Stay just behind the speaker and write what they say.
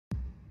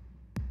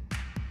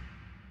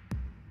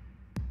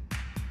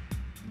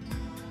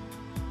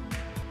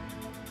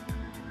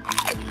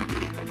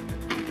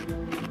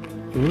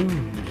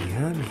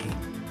Yummy.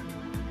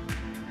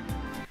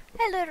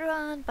 Hello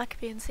everyone,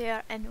 Buckbeans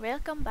here and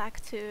welcome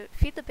back to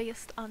Feed the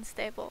Beast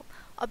Unstable.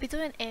 I'll be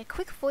doing a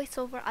quick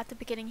voiceover at the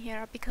beginning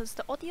here because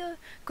the audio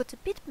got a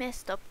bit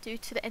messed up due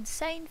to the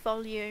insane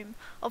volume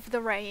of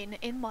the rain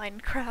in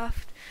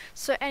Minecraft.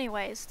 So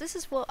anyways, this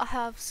is what I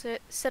have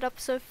set up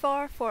so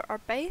far for our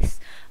base.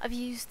 I've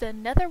used the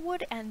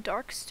netherwood and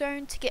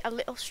darkstone to get a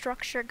little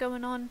structure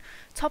going on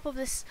top of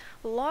this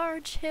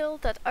large hill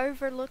that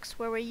overlooks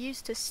where we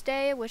used to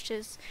stay, which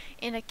is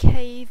in a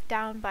cave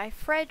down by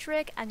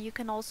Frederick, and you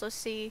can also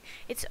see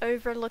it's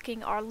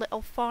overlooking our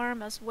little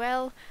farm as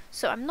well.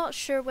 So I'm not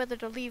sure whether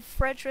to leave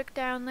Frederick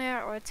down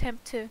there or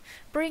attempt to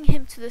bring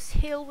him to this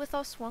hill with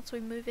us once we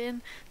move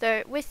in.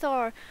 Though with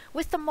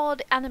the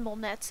mod animal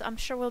nets, I'm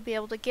sure we'll be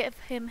able to give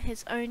him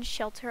his own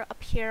shelter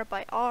up here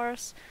by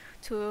ours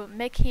to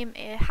make him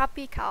a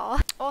happy cow.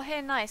 Oh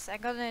hey, nice, I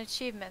got an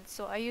achievement.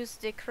 So I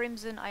used the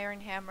crimson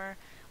iron hammer,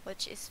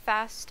 which is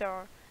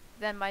faster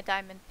than my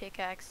diamond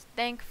pickaxe,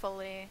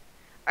 thankfully.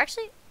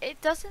 Actually, it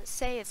doesn't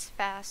say it's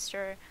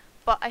faster,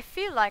 but I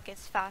feel like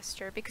it's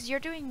faster because you're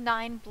doing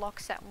 9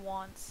 blocks at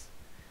once.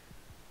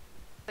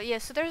 But yeah,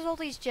 so there's all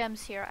these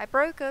gems here. I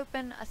broke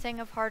open a thing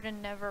of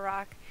hardened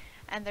netherrack,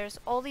 and there's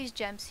all these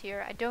gems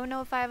here. I don't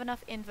know if I have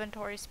enough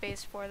inventory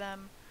space for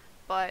them,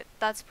 but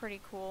that's pretty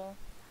cool.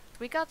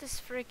 We got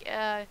this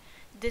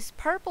this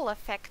purple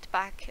effect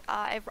back.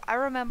 I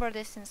remember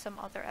this in some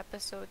other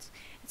episodes.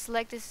 It's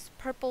like this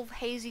purple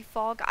hazy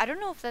fog. I don't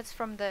know if that's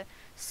from the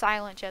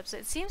silent gems.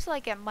 It seems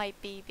like it might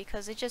be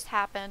because it just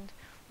happened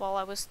while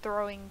I was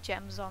throwing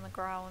gems on the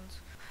ground.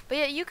 But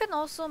yeah, you can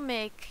also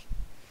make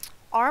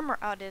armor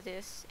out of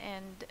this,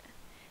 and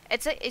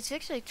it's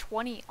actually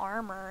 20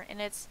 armor,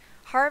 and it's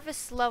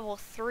harvest level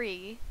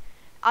 3.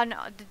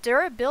 The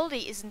durability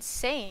is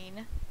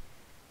insane.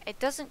 It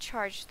doesn't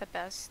charge the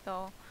best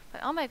though.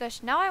 But oh my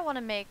gosh, now I want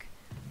to make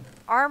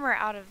armor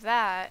out of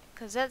that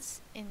because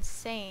that's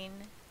insane.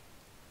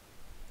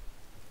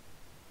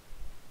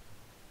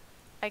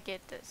 I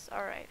get this.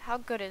 Alright, how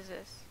good is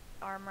this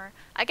armor?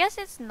 I guess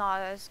it's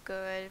not as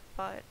good,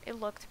 but it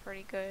looked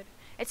pretty good.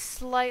 It's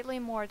slightly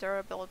more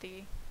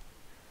durability.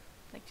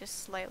 Like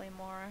just slightly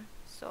more.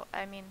 So,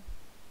 I mean,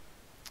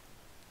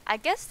 I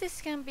guess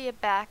this can be a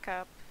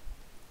backup.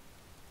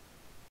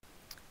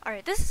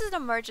 Alright, this is an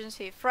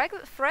emergency.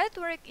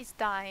 Frederick is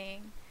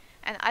dying,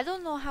 and I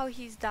don't know how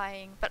he's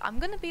dying, but I'm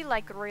gonna be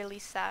like really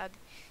sad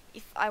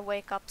if I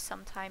wake up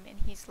sometime and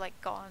he's like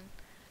gone.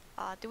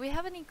 Do we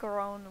have any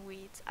grown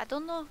weeds? I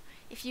don't know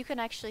if you can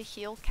actually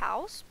heal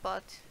cows,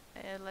 but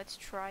let's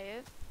try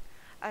it.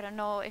 I don't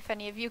know if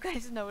any of you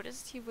guys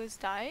noticed he was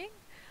dying.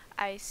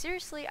 I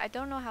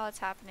don't know how it's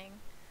happening.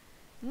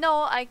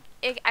 No, I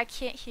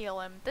can't heal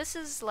him. This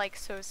is like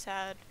so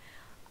sad.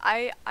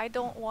 I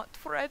don't want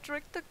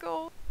Frederick to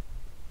go.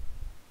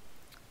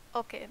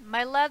 Okay,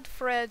 my lad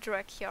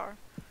Frederick here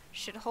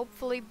should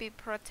hopefully be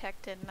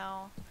protected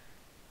now.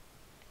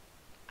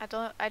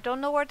 I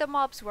don't know where the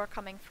mobs were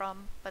coming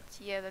from, but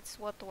yeah, that's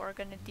what we're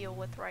gonna deal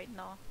with right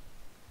now.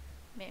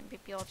 Maybe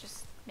I'll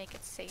just make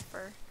it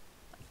safer,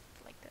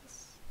 like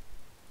this.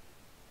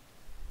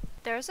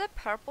 There's a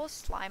purple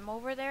slime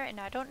over there, and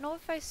I don't know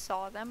if I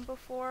saw them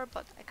before,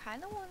 but I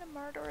kind of want to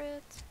murder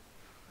it.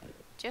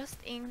 Just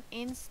in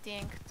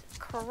instinct.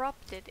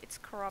 Corrupted. It's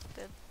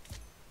corrupted.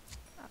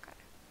 Okay.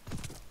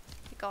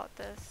 We got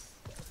this.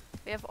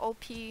 We have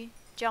OP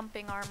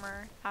jumping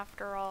armor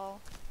after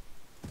all.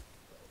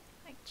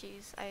 Like,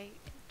 jeez, I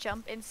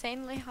jump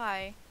insanely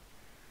high.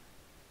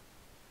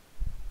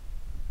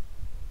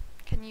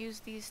 Can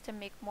use these to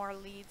make more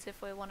leads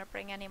if we want to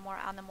bring any more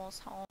animals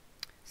home.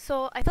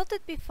 So I thought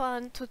it'd be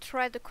fun to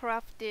try to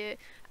craft the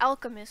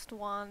alchemist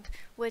wand,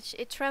 which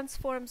it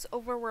transforms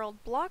overworld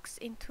blocks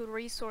into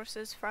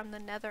resources from the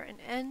nether and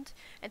end,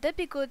 and that'd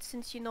be good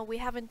since, you know, we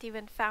haven't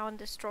even found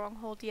the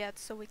stronghold yet,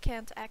 so we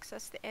can't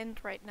access the end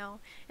right now.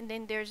 And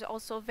then there's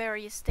also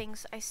various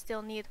things I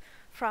still need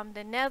from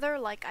the nether,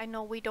 like I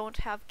know we don't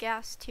have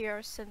gas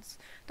tiers since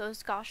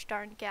those gosh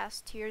darn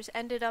gas tiers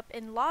ended up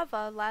in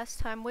lava last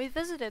time we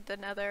visited the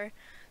nether.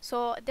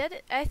 So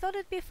I thought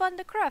it'd be fun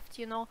to craft,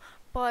 you know,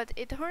 but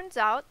it turns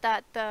out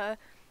that the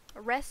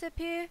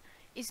recipe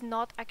is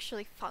not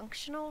actually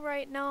functional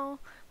right now.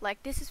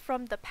 Like, this is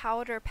from the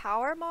powder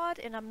power mod,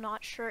 and I'm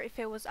not sure if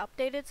it was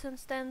updated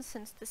since then,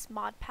 since this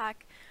mod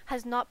pack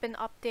has not been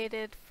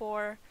updated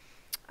for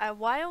a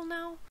while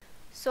now.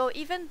 So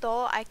even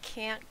though I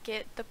can't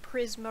get the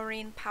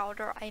prismarine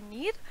powder I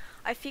need,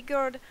 I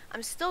figured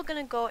I'm still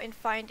gonna go and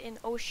find an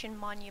ocean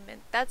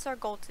monument. That's our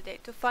goal today,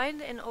 to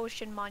find an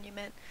ocean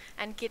monument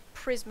and get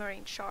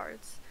prismarine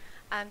shards.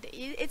 And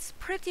it's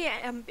pretty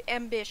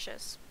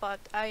ambitious, but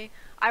I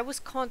was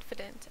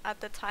confident at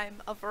the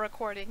time of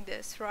recording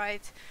this,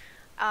 right?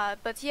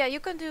 But yeah, you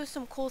can do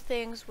some cool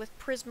things with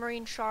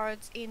prismarine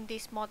shards in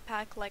this mod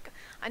pack. Like,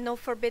 I know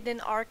Forbidden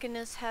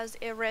Arcanist has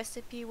a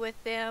recipe with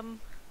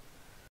them.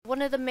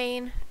 One of the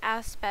main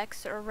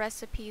aspects or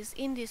recipes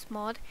in this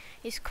mod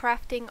is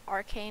crafting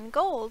arcane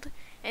gold,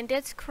 and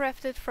that's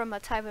crafted from a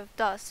type of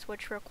dust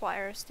which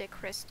requires the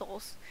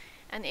crystals.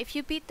 And if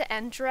you beat the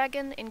end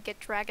dragon and get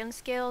dragon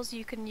scales,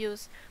 you can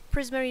use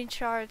prismarine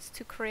shards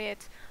to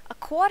create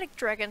aquatic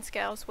dragon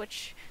scales,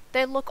 which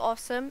they look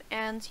awesome,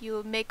 and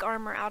you make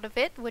armor out of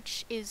it,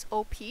 which is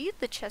OP.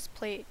 The chest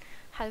plate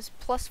has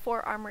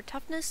 +4 armor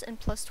toughness and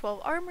 +12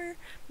 armor,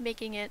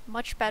 making it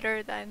much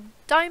better than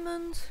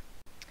diamond.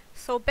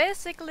 So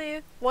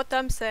basically, what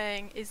I'm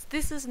saying is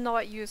this is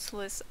not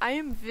useless. I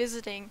am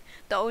visiting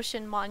the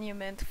ocean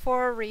monument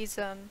for a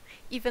reason,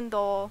 even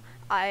though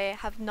I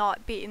have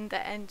not beaten the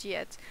end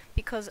yet,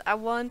 because I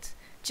want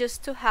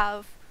just to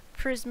have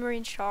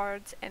prismarine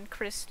shards and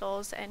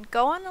crystals and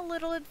go on a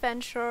little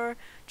adventure,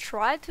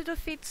 try to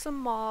defeat some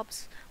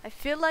mobs. I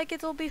feel like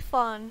it'll be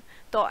fun,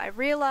 though I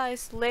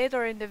realized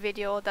later in the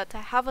video that I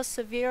have a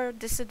severe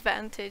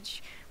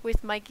disadvantage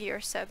with my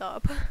gear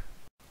setup.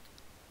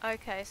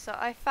 Okay, so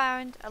I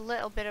found a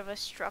little bit of a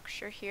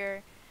structure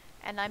here,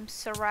 and I'm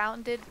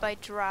surrounded by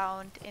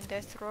drowned, and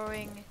they're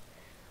throwing,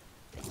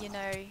 you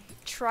know,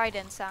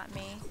 tridents at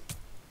me.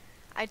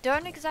 I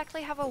don't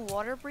exactly have a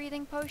water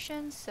breathing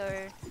potion,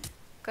 so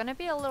gonna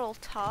be a little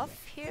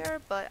tough here,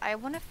 but I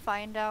want to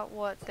find out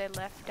what they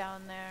left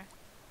down there.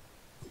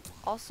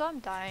 Also, I'm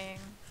dying.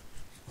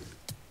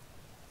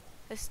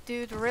 This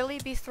dude really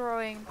be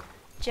throwing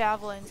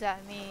javelins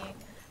at me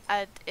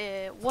at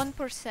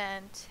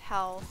 1%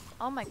 health.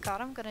 Oh my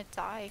god, I'm gonna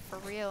die for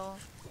real.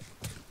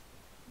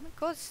 Oh my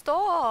god,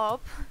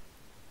 stop!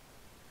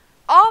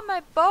 Oh,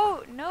 my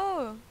boat!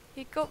 No!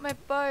 He got my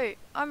boat!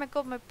 Oh my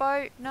god, my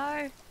boat!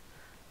 No!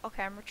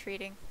 Okay, I'm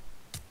retreating.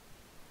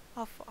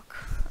 Oh fuck.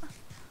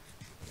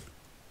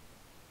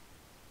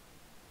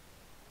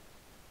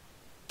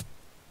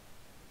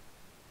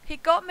 He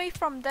got me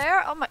from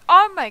there? Oh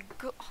my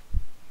god.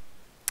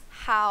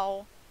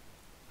 How?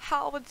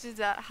 How did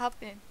that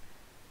happen?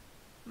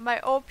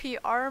 My OP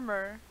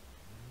armor.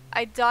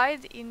 I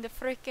died in the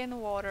freaking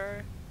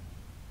water.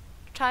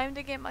 Time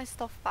to get my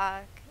stuff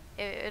back.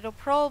 It'll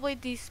probably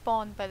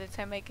despawn by the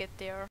time I get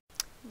there.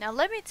 Now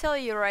let me tell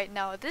you right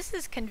now, this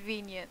is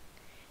convenient.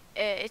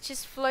 It's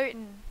just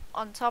floating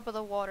on top of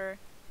the water.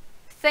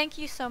 Thank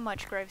you so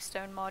much,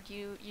 Gravestone mod.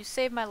 You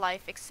saved my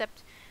life,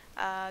 except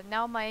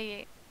now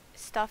my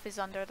stuff is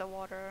under the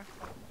water.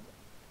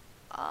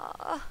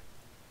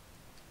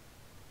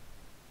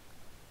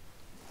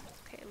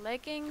 Okay,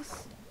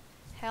 leggings,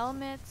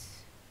 helmet,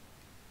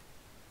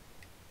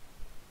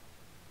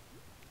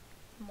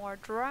 more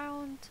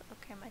drowned.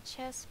 Okay, my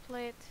chest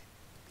plate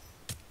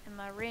and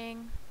my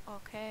ring.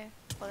 Okay,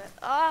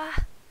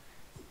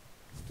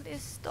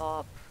 please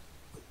stop.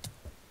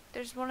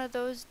 There's one of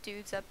those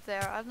dudes up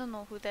there. I don't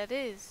know who that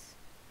is.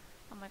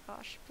 Oh my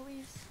gosh,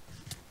 please.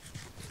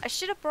 I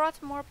should have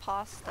brought more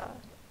pasta.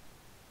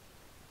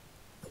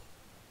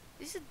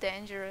 This is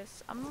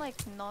dangerous. I'm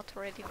like not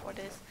ready for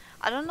this.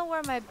 I don't know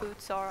where my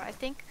boots are. I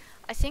think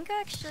I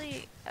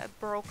actually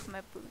broke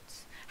my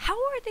boots. How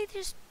are they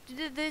just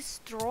this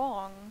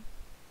strong?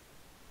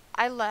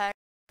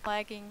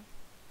 Lagging.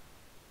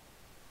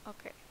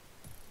 Okay.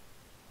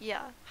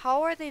 Yeah.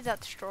 How are they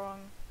that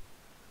strong?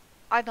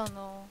 I don't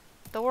know.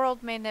 The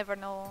world may never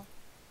know.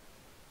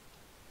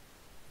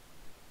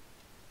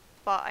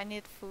 But I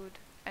need food.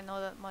 I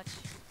know that much.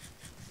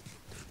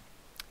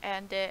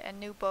 And a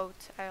new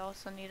boat. I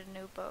also need a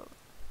new boat.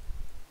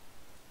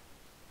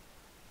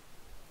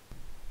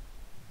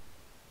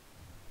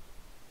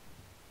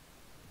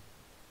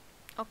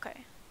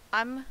 Okay.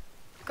 I'm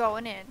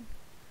going in.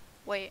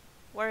 Wait,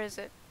 where is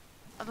it?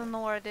 I don't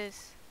know where it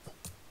is.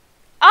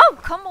 Oh,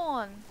 come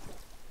on!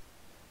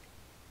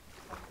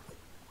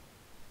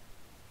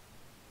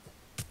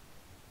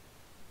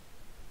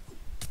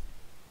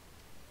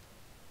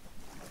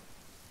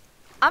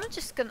 I'm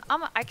just gonna.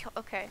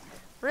 Okay.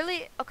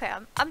 Really? Okay.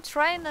 I'm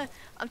trying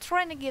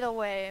to get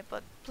away,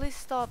 but please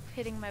stop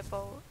hitting my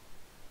boat.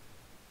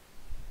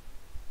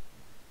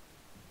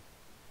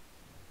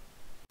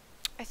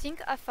 I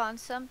think I found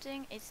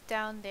something. It's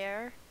down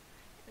there.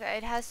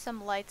 It has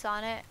some lights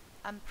on it.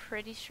 I'm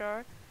pretty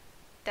sure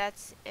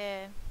that's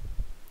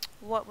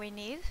what we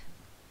need.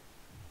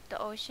 The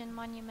ocean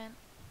monument.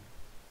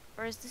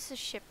 Or is this a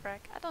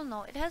shipwreck? I don't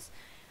know.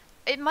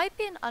 It might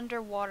be an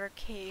underwater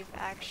cave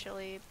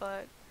actually,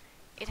 but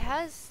it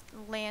has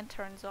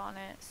lanterns on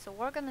it, so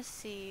we're gonna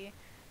see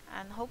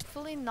and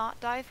hopefully not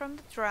die from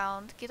the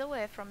drowned. Get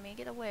away from me,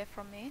 get away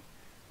from me.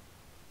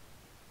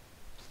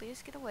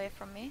 Please get away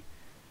from me.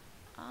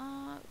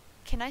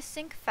 Can I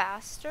sink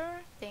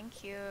faster?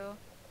 Thank you.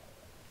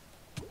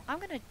 I'm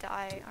gonna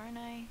die, aren't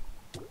I?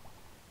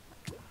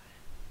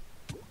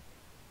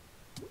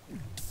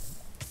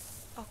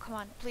 Oh, come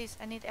on, please,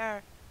 I need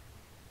air.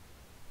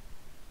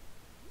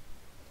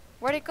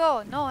 Where'd it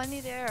go? No, I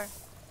need air.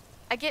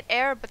 I get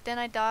air, but then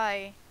I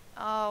die.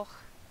 Oh.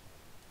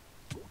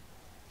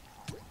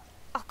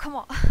 Oh, come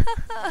on.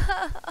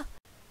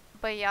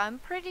 But yeah, I'm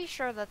pretty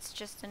sure that's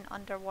just an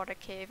underwater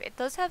cave. It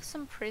does have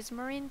some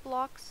prismarine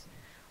blocks,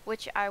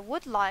 which I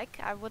would like.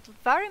 I would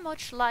very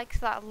much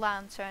like that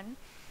lantern.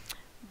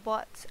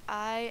 But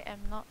I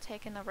am not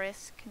taking a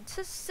risk,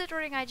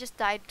 considering I just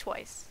died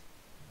twice.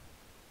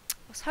 I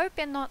was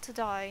hoping not to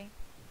die.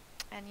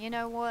 And you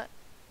know what?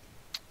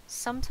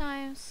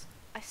 Sometimes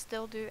I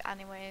still do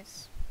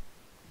anyways.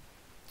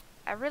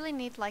 I really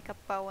need like a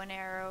bow and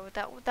arrow.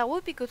 That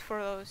would be good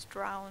for those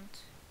drowned.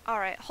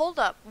 Alright, hold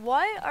up.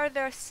 Why are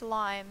there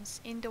slimes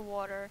in the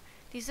water?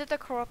 These are the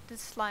corrupted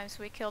slimes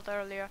we killed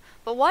earlier.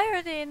 But why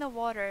are they in the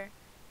water?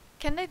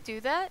 Can they do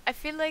that? I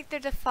feel like they're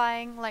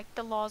defying like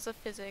the laws of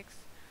physics.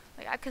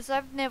 Like, cause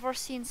I've never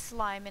seen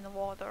slime in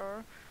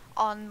water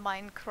on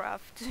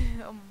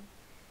Minecraft.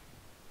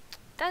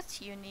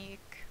 That's unique.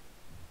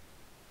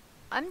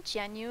 I'm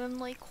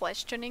genuinely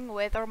questioning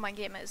whether my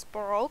game is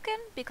broken,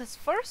 because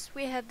first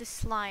we had the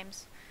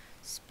slimes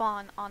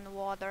spawn on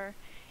water,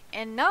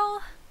 and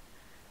now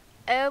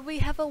we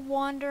have a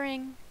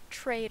wandering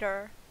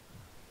trader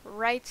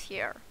right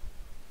here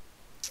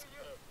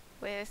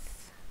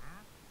with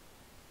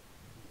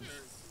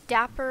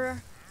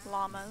dapper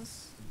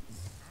llamas,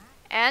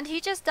 and he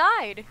just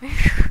died.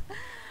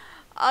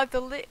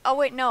 Oh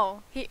wait,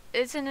 no,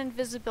 it's an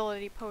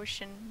invisibility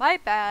potion. My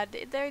bad.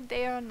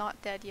 They are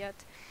not dead yet.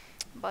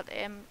 But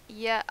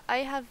yeah, I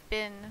have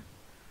been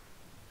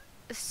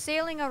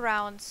sailing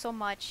around so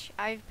much.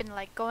 I've been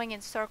like going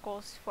in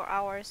circles for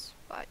hours.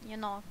 But you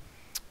know,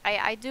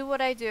 I do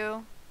what I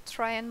do,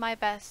 trying my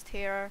best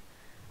here.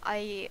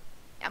 I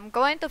am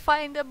going to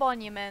find the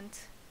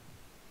monument,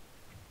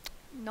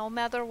 no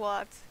matter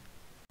what.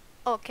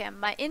 Okay,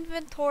 my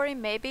inventory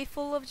may be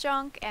full of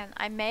junk, and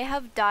I may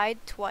have died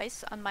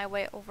twice on my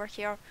way over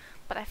here,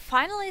 but I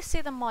finally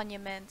see the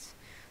monument.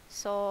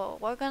 So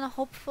we're gonna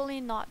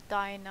hopefully not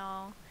die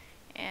now,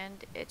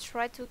 and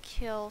try to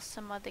kill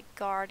some of the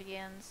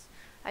guardians.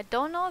 I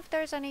don't know if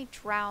there's any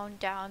drowned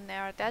down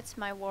there. That's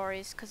my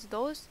worries, cause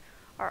those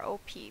are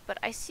OP. But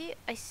I see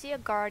a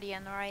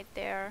guardian right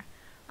there.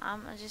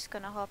 I'm just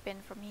gonna hop in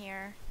from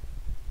here.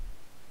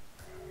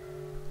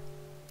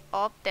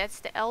 Oh, that's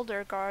the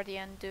elder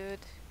guardian dude.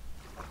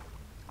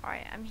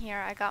 Alright, I'm here.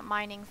 I got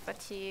mining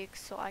fatigue,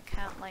 so I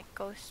can't like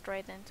go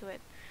straight into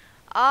it.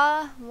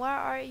 Where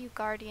are you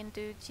guardian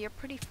dudes? You're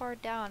pretty far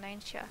down,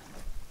 ain't ya?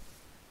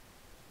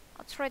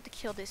 I'll try to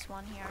kill this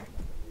one here.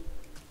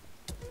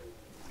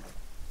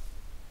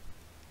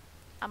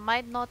 I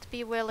might not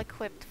be well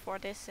equipped for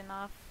this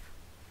enough,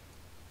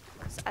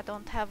 cause I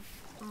don't have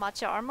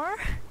much armor.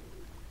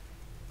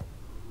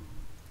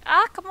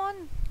 Ah, come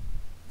on!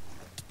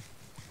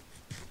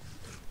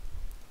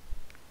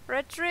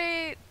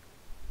 Retreat!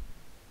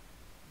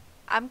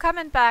 I'm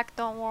coming back,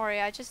 don't worry.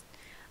 I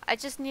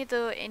just need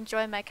to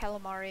enjoy my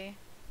calamari.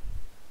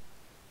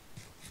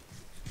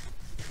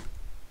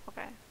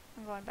 Okay,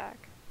 I'm going back.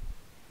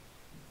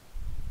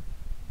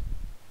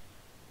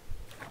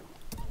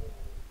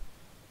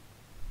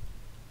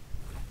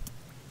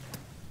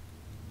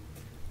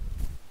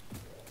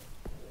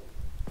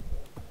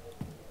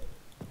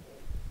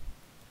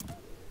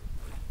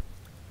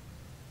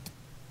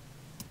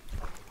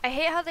 I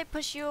hate how they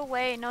push you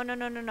away. No, no,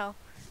 no, no, no.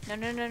 No,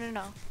 no, no, no,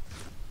 no.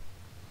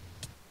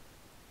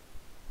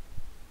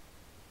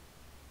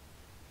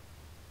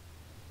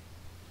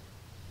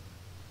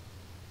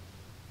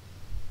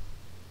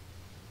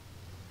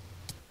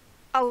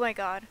 Oh my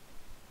god.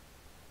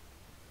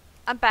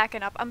 I'm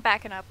backing up. I'm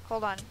backing up.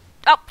 Hold on.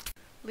 Oh!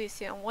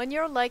 Listen, when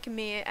you're like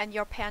me and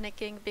you're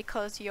panicking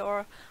because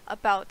you're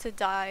about to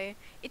die,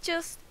 it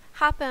just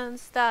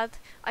happens that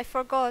I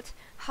forgot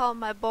how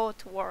my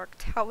boat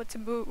worked, how it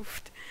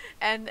moved.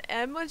 And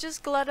I'm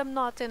just glad I'm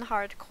not in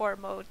hardcore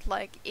mode.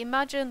 Like,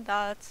 imagine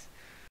that.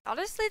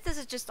 Honestly, this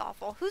is just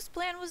awful. Whose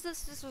plan was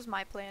this? This was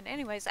my plan.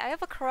 Anyways, I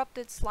have a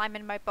corrupted slime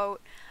in my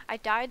boat. I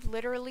died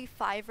literally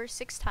 5 or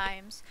 6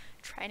 times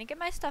trying to get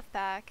my stuff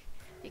back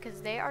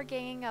because they are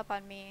ganging up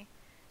on me.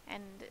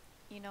 And,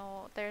 you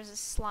know, there's a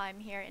slime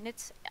here. And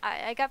it's...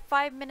 I got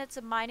 5 minutes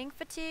of mining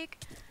fatigue,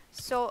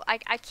 so I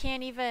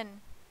can't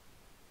even...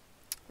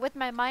 With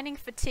my mining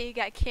fatigue,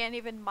 I can't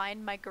even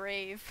mine my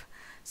grave.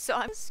 So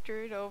I'm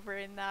screwed over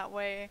in that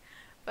way.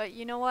 But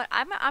you know what?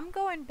 I'm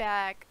going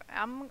back.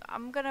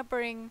 I'm gonna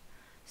bring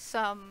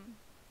some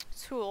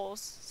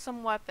tools,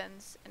 some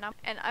weapons, and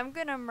I'm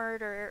gonna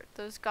murder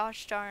those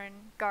gosh darn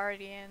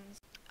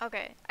guardians.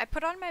 Okay, I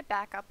put on my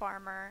backup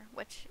armor,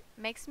 which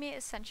makes me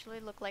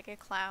essentially look like a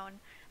clown.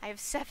 I have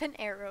 7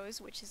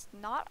 arrows, which is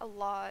not a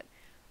lot,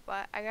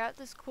 but I got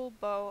this cool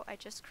bow. I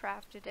just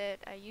crafted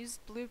it. I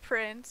used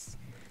blueprints.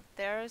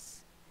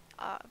 There's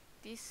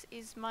this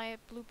is my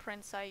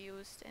blueprints I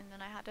used, and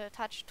then I had to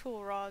attach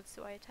tool rods,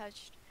 so I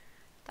attached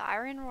the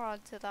iron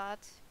rod to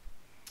that,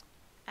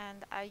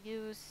 and I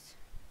used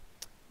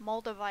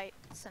moldavite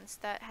since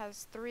that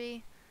has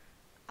 3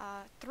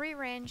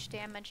 range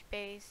damage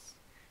base,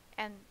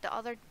 and the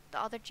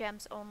other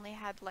gems only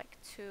had like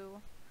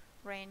 2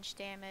 range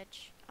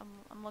damage.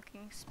 I'm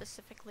looking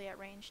specifically at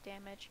range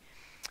damage.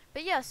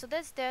 But yeah, so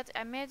that's that.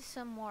 I made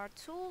some more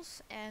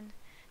tools, and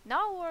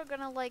now we're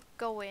gonna like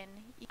go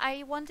in.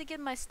 I want to get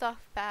my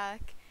stuff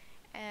back,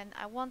 and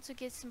I want to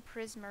get some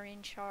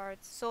prismarine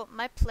shards. So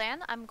my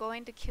plan, I'm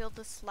going to kill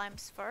the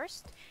slimes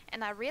first,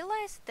 and I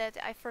realized that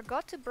I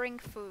forgot to bring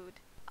food.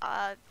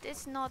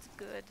 It's not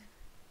good.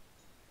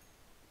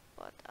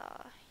 But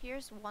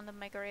here's one of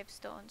my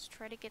gravestones.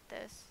 Try to get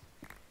this.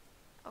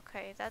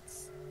 Okay,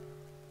 that's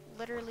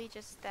literally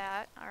just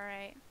that.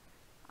 Alright.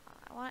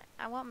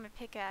 I want my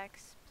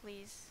pickaxe,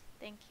 please.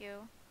 Thank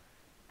you.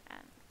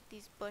 And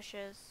these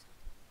bushes,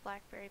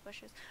 blackberry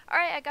bushes.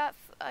 Alright,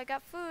 I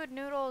got food,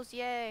 noodles,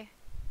 yay.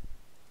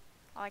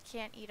 Oh, I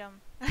can't eat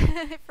them.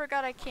 I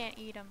forgot I can't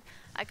eat them.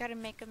 I gotta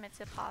make them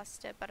into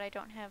pasta, but I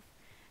don't have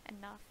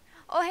enough.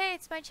 Oh hey,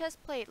 it's my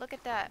chest plate. Look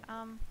at that.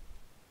 My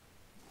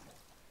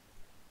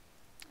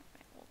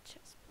old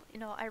chest plate. You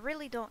know, I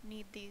really don't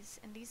need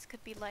these, and these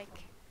could be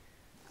like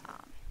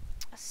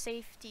a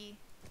safety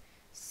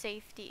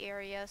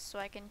area, so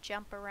I can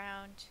jump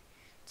around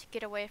to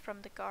get away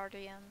from the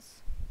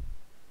guardians.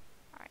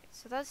 Alright,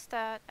 so that's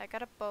that. I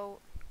got a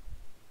boat.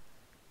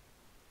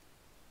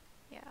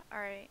 Yeah,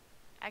 alright.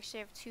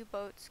 Actually, I have two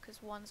boats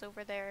because one's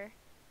over there.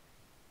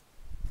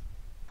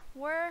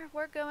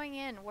 We're going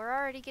in. We're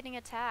already getting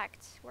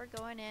attacked. We're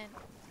going in.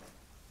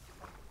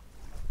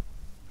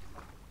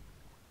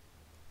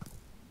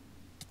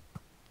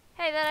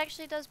 Hey, that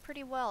actually does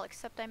pretty well,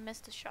 except I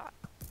missed a shot.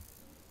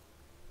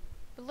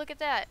 But look at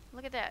that.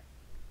 Look at that.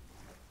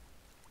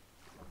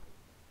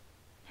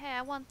 Hey,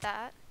 I want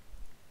that.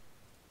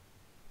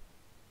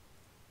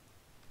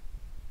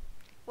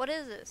 What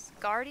is this?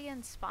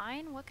 Guardian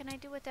Spine? What can I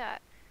do with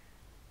that?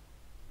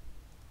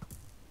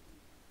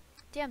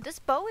 Damn, this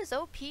bow is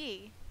OP.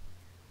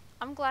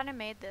 I'm glad I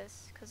made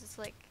this, because it's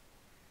like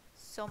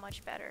so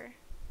much better.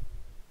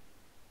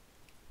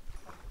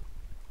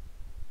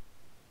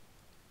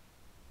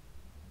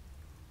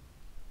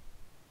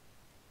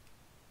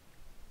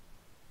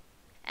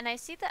 And I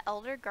see the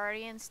Elder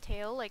Guardian's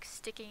tail like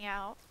sticking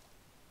out.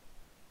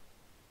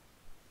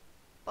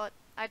 But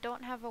I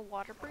don't have a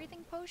water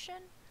breathing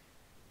potion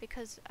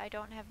because I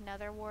don't have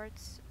nether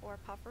warts or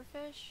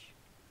pufferfish.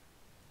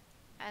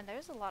 And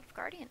there's a lot of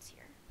guardians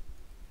here.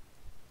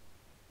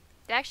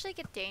 They actually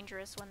get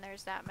dangerous when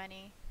there's that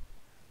many.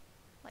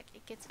 Like,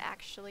 it gets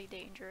actually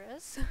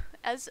dangerous.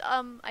 As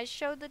I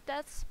showed the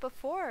deaths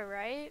before,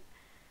 right?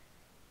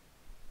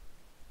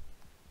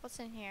 What's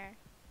in here?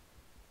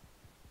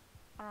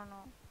 I don't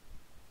know.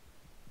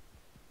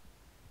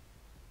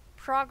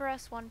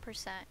 Progress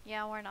 1%.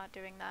 Yeah, we're not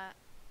doing that.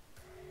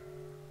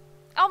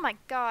 Oh my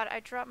god,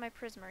 I dropped my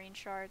prismarine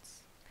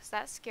shards. Because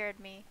that scared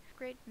me.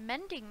 Great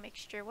mending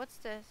mixture. What's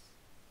this?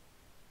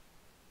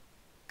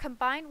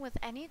 Combine with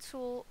any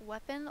tool,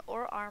 weapon,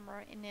 or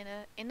armor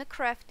in the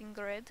crafting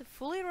grid to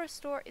fully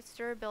restore its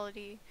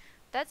durability.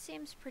 That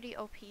seems pretty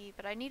OP,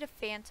 but I need a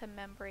phantom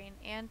membrane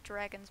and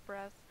dragon's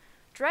breath.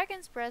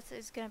 Dragon's breath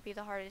is gonna be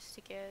the hardest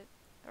to get.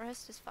 The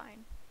rest is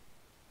fine.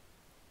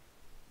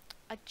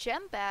 A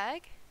gem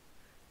bag?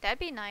 That'd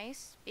be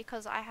nice,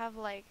 because I have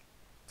like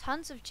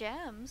tons of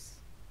gems.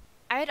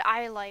 I had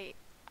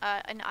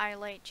an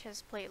eyelight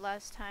chest plate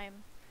last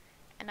time.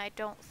 And I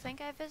don't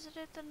think I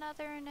visited the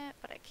nether in it,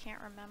 but I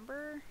can't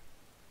remember.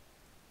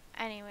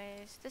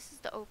 Anyways, this is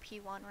the OP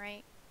one,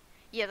 right?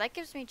 Yeah, that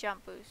gives me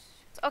jump boost.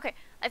 Okay,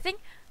 I think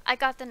I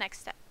got the next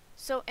step.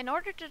 So in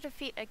order to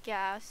defeat a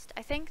ghast,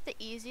 I think the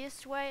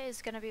easiest way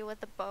is going to be with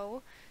the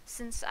bow,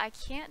 since I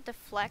can't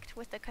deflect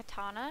with the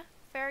katana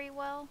very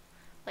well.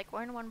 Like,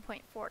 we're in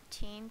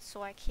 1.14,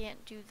 so I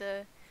can't do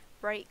the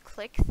right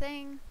click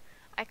thing.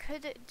 I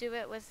could do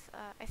it with,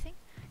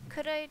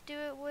 could I do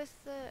it with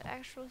the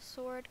actual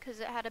sword? Because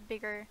it had a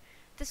bigger,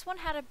 this one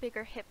had a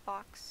bigger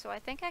hitbox, so I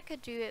think I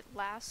could do it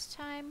last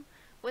time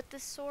with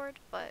this sword,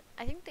 but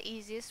I think the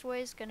easiest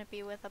way is going to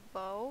be with a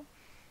bow.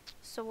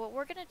 So what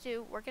we're going to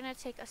do, we're going to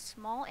take a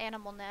small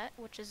animal net,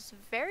 which is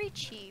very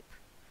cheap.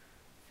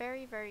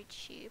 Very, very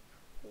cheap.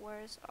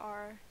 Where's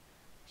our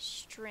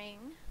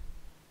string?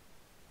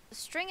 The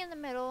string in the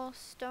middle,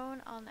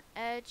 stone on the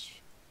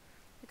edge.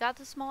 We got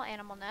the small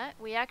animal net.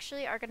 We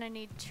actually are going to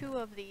need 2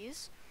 of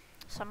these.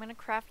 So I'm going to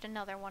craft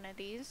another one of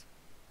these.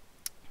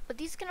 But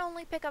these can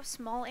only pick up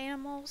small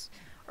animals,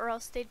 or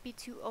else they'd be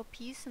too OP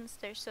since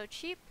they're so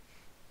cheap.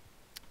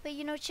 But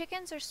you know,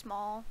 chickens are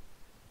small,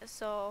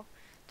 so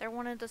they're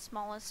one of the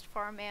smallest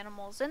farm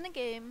animals in the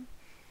game.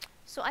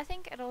 So I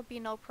think it'll be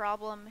no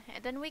problem.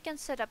 And then we can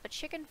set up a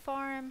chicken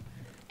farm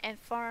and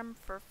farm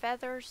for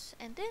feathers.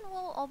 And then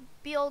we'll all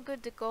be all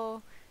good to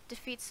go,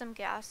 defeat some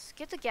ghast,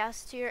 get the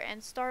ghast tier,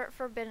 and start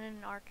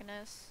Forbidden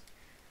Arcanus.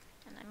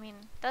 And I mean,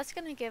 that's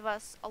gonna give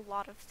us a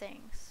lot of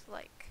things.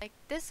 Like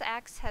this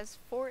axe has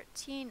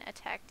 14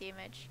 attack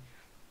damage,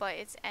 but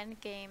it's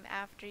endgame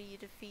after you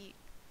defeat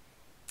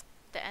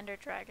the Ender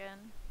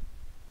Dragon.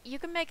 You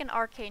can make an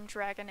arcane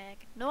dragon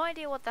egg. No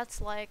idea what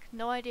that's like,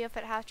 no idea if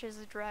it hatches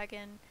a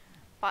dragon,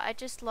 but I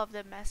just love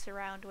to mess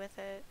around with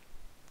it.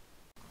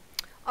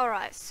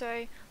 Alright,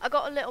 so I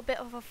got a little bit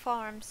of a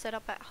farm set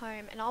up at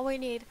home, and all we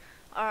need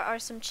are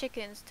some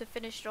chickens to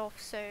finish it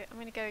off. So I'm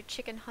gonna go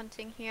chicken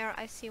hunting here.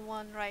 I see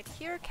one right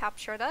here,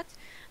 capture that,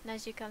 and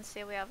as you can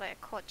see we have a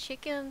caught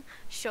chicken,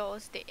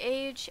 shows the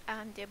age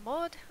and the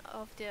mod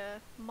of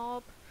the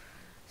mob.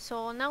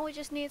 So now we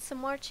just need some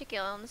more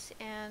chickens,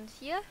 and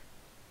yeah,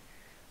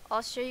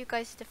 I'll show you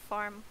guys the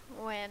farm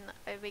when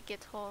we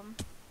get home.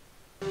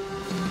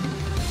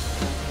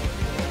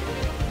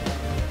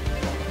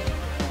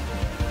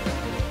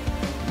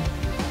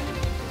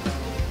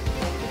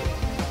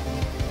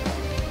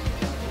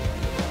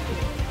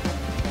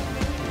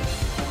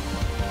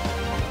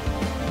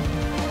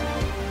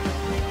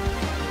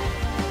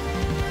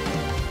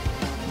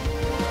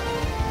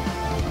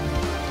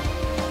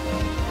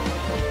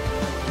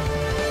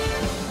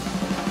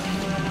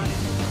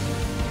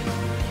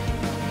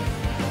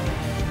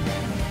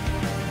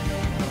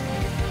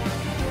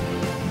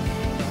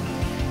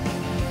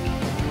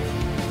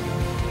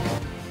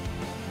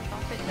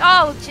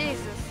 Oh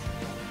Jesus!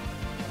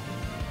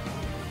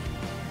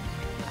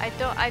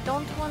 I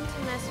don't want to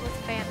mess with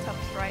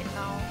phantoms right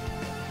now.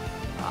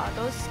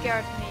 Those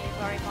scared me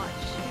very much.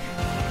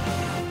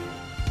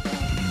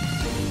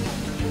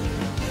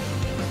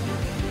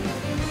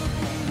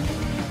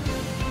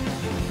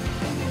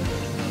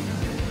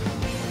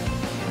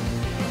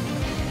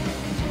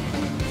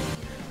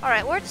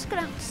 Alright, we're just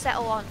gonna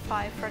settle on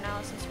 5 for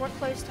now since we're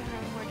close to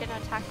home. We're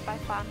getting attacked by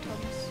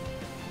phantoms.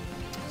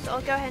 So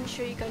I'll go ahead and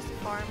show you guys the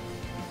farm.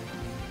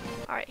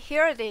 Alright,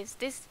 here it is.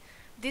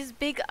 This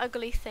big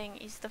ugly thing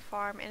is the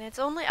farm, and it's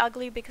only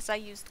ugly because I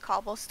used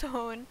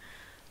cobblestone.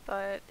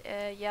 But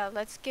yeah,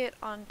 let's get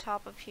on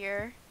top of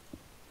here.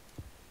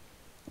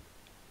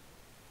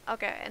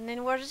 Okay, and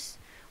then we're just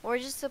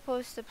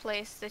supposed to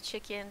place the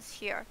chickens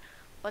here.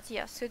 But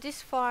yeah, so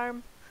this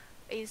farm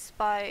is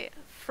by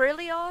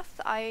Frilioth.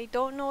 I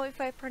don't know if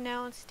I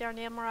pronounced their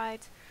name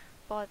right,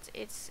 but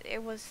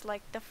it was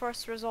like the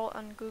first result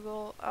on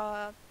Google,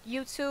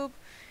 YouTube,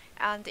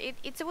 and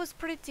it was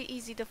pretty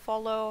easy to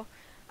follow.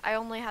 I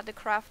only had to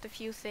craft a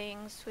few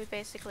things. We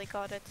basically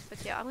got it.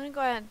 But yeah, I'm gonna go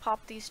ahead and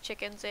pop these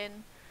chickens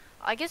in.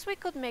 I guess we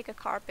could make a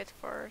carpet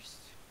first.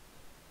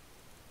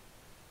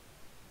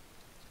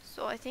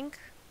 So I think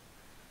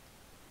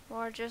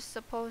we're just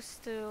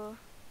supposed to...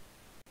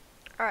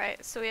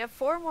 Alright, so we have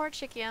 4 more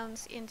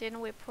chickens, and then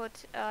we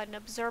put an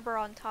observer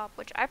on top,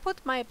 which I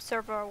put my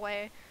observer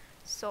away.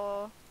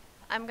 So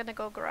I'm gonna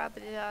go grab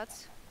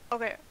that.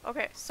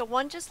 Okay, so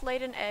one just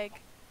laid an egg,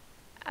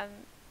 and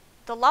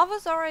the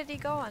lava's already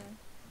gone.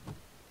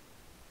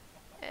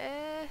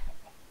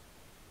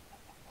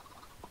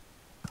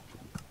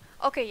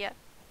 Okay, yeah.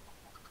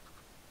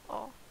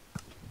 Oh.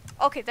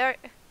 Okay, there.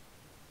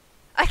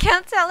 I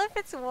can't tell if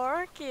it's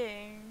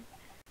working.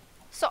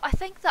 So I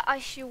think that I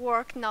should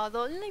work now. The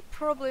only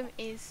problem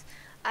is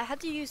I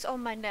had to use all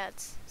my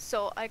nets.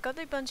 So I got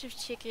a bunch of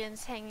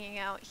chickens hanging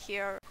out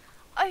here.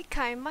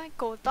 Okay, my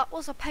god, that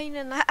was a pain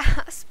in the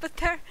ass, but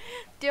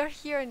they're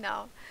here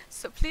now.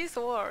 So please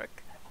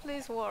work.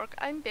 Please work.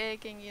 I'm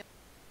begging you.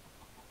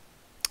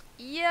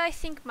 Yeah, I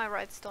think my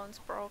redstone's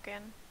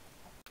broken.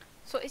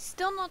 So it's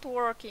still not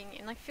working,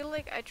 and I feel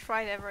like I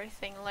tried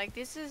everything. Like,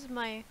 this is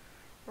my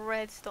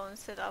redstone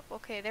setup.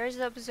 Okay, there's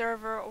an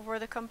observer over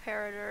the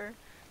comparator.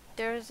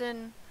 There's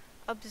an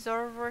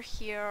observer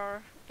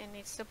here, and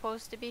it's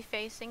supposed to be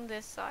facing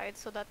this side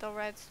so that the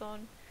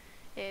redstone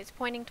is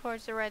pointing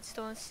towards the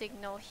redstone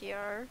signal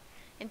here.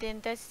 And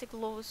then that's the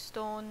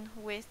glowstone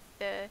with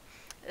the...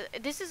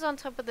 this is on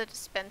top of the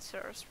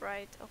dispensers,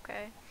 right?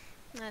 Okay.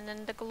 And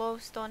then the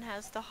glowstone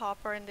has the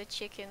hopper and the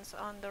chickens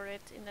under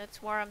it, and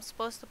that's where I'm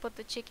supposed to put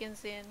the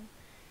chickens in.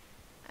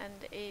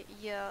 And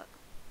yeah,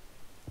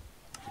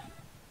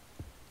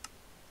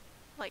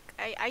 like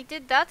I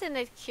did that and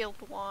it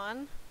killed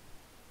one.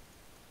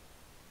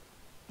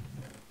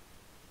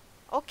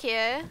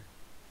 Okay.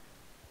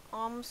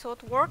 So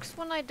it works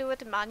when I do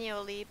it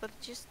manually, but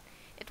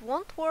it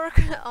won't work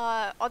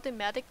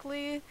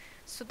automatically.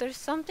 So there's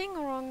something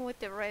wrong with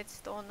the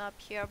redstone up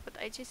here, but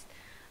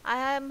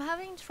I am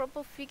having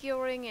trouble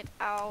figuring it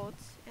out,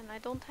 and I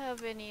don't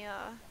have any,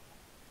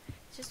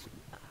 it's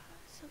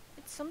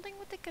something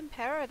with the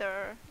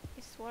comparator,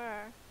 I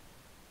swear.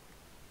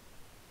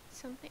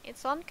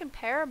 It's on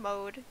compare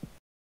mode.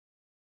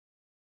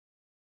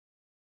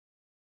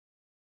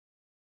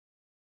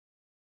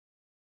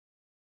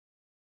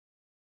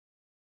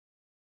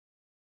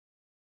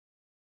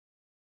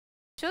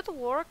 Should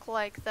work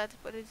like that,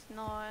 but it's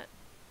not.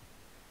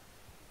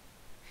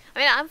 I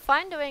mean, I'm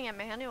fine doing it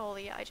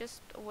manually, I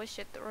just wish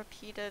it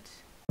repeated.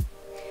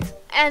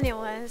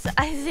 Anyways,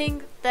 I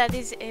think that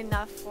is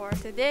enough for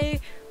today.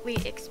 We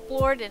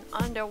explored an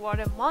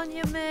underwater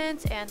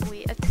monument, and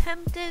we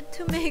attempted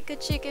to make a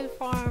chicken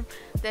farm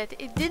that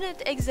it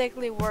didn't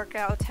exactly work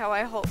out how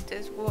I hoped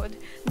it would.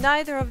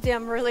 Neither of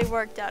them really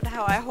worked out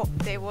how I hoped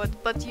they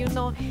would, but you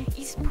know,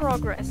 it's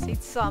progress,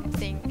 it's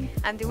something,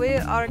 and we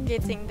are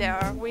getting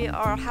there. We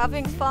are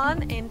having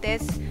fun, and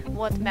that's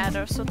what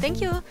matters. So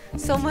thank you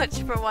so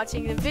much for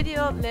watching the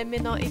video. Let me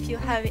know if you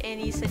have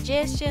any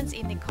suggestions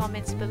in the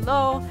comments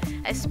below,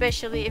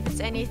 especially if it's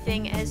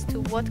anything as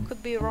to what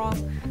could be wrong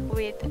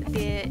with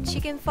the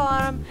chicken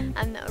farm.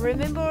 And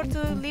remember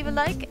to leave a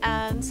like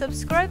and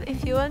subscribe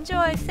if you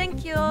enjoyed.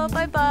 Thank you.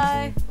 Bye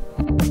bye.